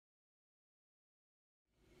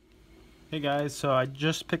Hey guys, so I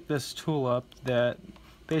just picked this tool up that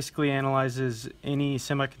basically analyzes any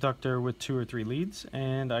semiconductor with 2 or 3 leads,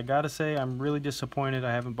 and I gotta say I'm really disappointed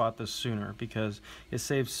I haven't bought this sooner because it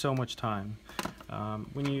saves so much time.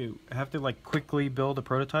 When you have to quickly build a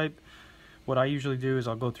prototype, what I usually do is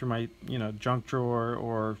I'll go through my junk drawer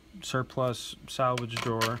or surplus salvage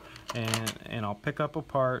drawer, and I'll pick up a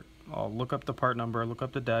part. I'll look up the part number, look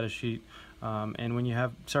up the data sheet, and when you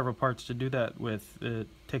have several parts to do that with, it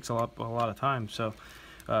takes a lot of time. So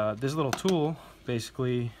this little tool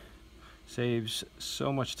basically saves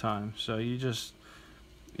so much time. So you just,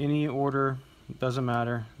 any order, doesn't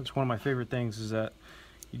matter. It's one of my favorite things is that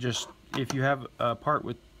you just, if you have a part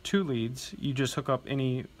with 2 leads, you just hook up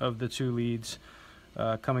any of the 2 leads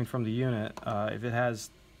coming from the unit. If it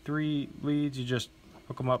has 3 leads, you just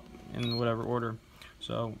hook them up in whatever order.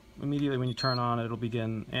 So immediately when you turn on, it'll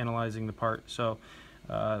begin analyzing the part. So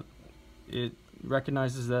it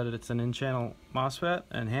recognizes that it's an in-channel MOSFET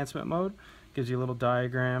enhancement mode, gives you a little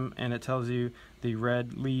diagram, and it tells you the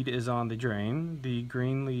red lead is on the drain, the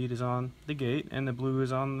green lead is on the gate, and the blue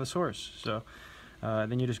is on the source. So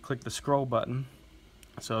then you just click the scroll button.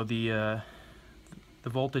 So the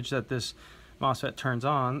voltage that this MOSFET turns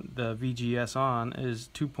on, the VGS on, is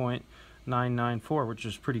 2.994, which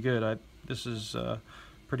is pretty good. This is a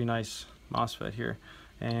pretty nice MOSFET here.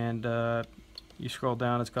 And you scroll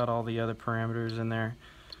down, it's got all the other parameters in there.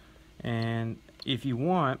 And if you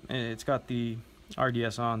want, it's got the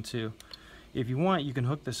RDS on too. If you want, you can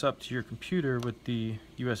hook this up to your computer with the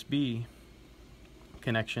USB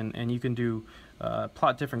connection, and you can do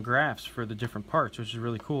plot different graphs for the different parts, which is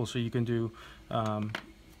really cool. So you can do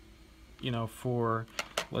for,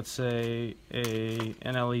 let's say,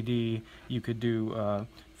 an LED, you could do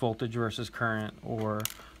voltage versus current, or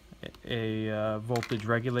a voltage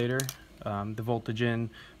regulator, the voltage in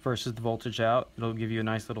versus the voltage out. It'll give you a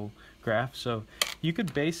nice little graph. So you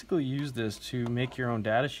could basically use this to make your own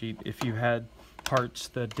data sheet if you had parts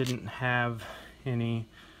that didn't have any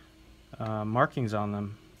markings on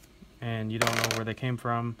them, and you don't know where they came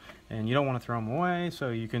from, and you don't want to throw them away. So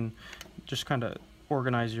you can just kind of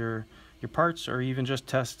organize your parts, or even just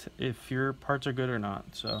test if your parts are good or not.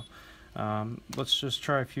 So let's just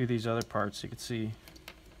try a few of these other parts. You can see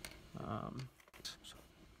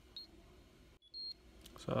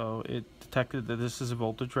so it detected that this is a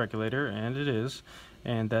voltage regulator, and it is,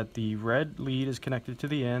 and that the red lead is connected to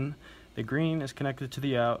the in, the green is connected to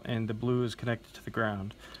the out, and the blue is connected to the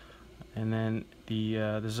ground. And then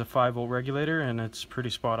this is a 5-volt regulator, and it's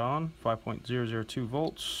pretty spot on, 5.002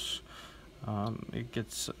 volts. It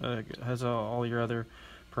gets has all your other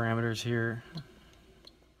parameters here.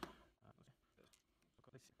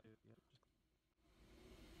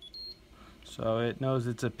 So it knows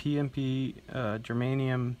it's a PNP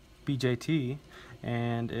germanium BJT,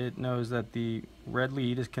 and it knows that the red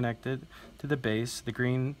lead is connected to the base, the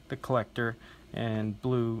green the collector, and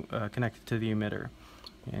blue connected to the emitter.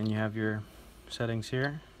 And you have your settings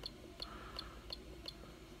here.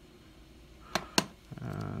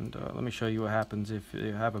 And let me show you what happens if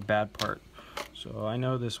you have a bad part. So I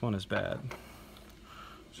know this one is bad,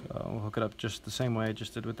 so we'll hook it up just the same way I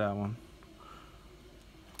just did with that one.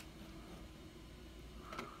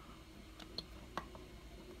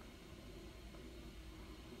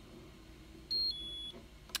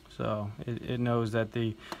 So it knows that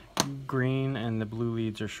the green and the blue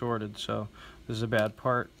leads are shorted, so this is a bad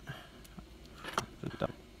part. The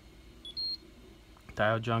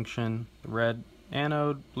diode junction, red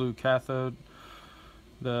anode, blue cathode,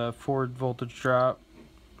 the forward voltage drop,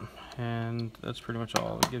 and that's pretty much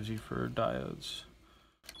all it gives you for diodes.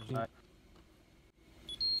 So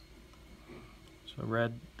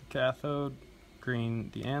red the cathode,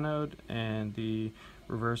 green the anode, and the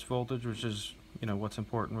reverse voltage, which is what's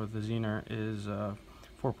important with the Zener, is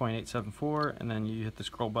 4.874, and then you hit the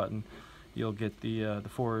scroll button, you'll get the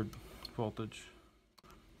forward voltage.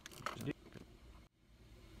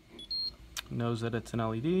 Knows that it's an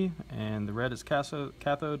LED, and the red is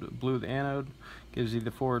cathode, blue the anode, gives you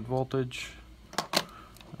the forward voltage,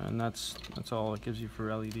 and that's all it gives you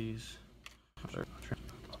for LEDs.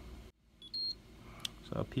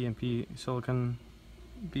 So PNP silicon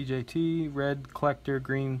BJT, red collector,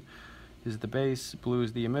 green is the base, blue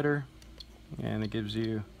is the emitter, and it gives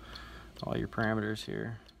you all your parameters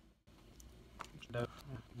here.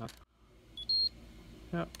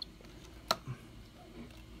 Yep.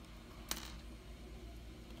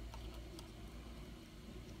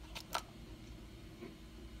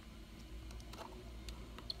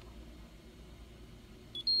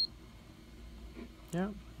 Yeah,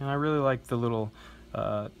 and I really like the little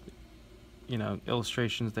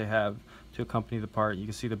illustrations they have to accompany the part. You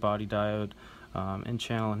can see the body diode in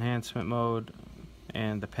channel enhancement mode,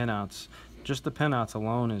 and the pinouts. Just the pinouts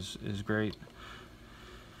alone is great.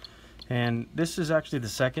 And this is actually the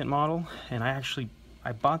second model, and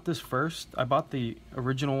I bought this first. I bought the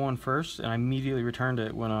original one first, and I immediately returned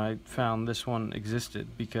it when I found this one existed,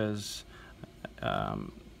 because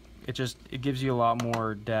it gives you a lot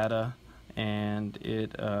more data, and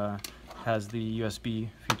it has the USB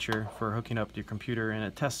feature for hooking up to your computer, and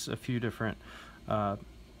it tests a few different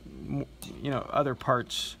other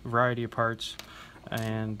parts, variety of parts,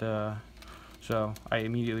 and so I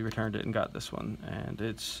immediately returned it and got this one, and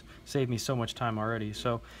it's saved me so much time already.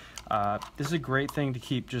 So this is a great thing to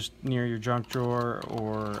keep just near your junk drawer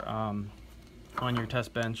or on your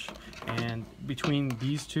test bench. And between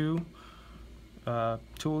these two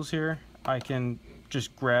tools here, I can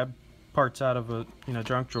just grab parts out of a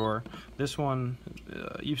junk drawer. This one,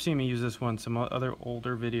 you've seen me use this one some other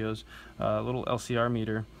older videos, a little LCR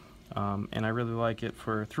meter, and I really like it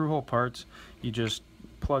for through-hole parts. You just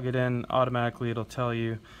plug it in automatically. It'll tell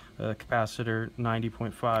you capacitor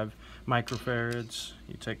 90.5 microfarads.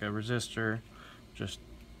 You take a resistor, just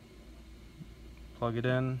plug it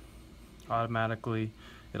in automatically.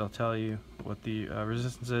 It'll tell you what the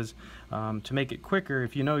resistance is. To make it quicker,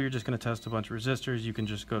 if you're just going to test a bunch of resistors, you can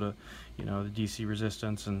just go to the DC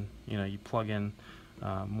resistance, and you plug in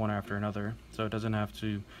one after another, so it doesn't have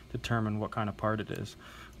to determine what kind of part it is.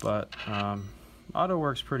 But auto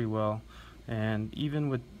works pretty well, and even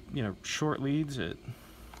with short leads, it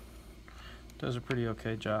does a pretty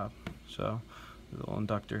okay job. So the little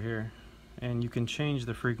inductor here, and you can change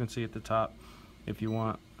the frequency at the top if you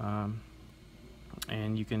want,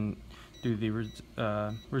 and you can do the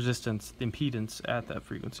resistance, the impedance at that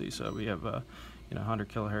frequency. So we have 100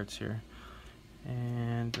 kilohertz here,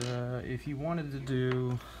 and if you wanted to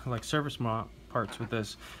do like surface mount parts with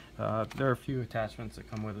this, there are a few attachments that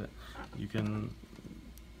come with it. You can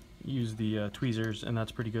use the tweezers, and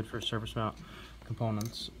that's pretty good for surface mount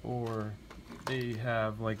components. Or they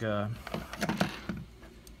have like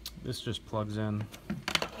this just plugs in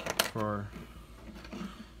for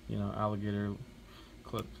alligator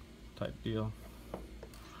clip type deal.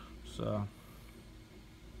 So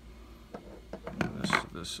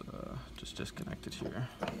this just disconnected here.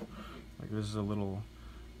 Like, this is a little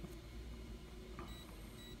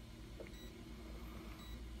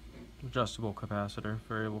adjustable capacitor,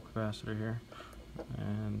 variable capacitor here,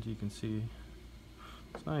 and you can see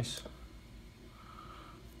it's nice.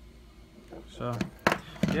 So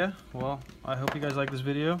yeah, well, I hope you guys like this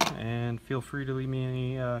video, and feel free to leave me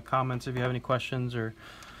any comments if you have any questions or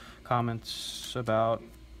comments about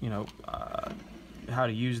how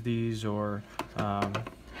to use these or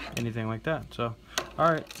anything like that. So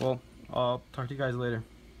alright, well, I'll talk to you guys later.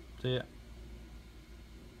 See ya.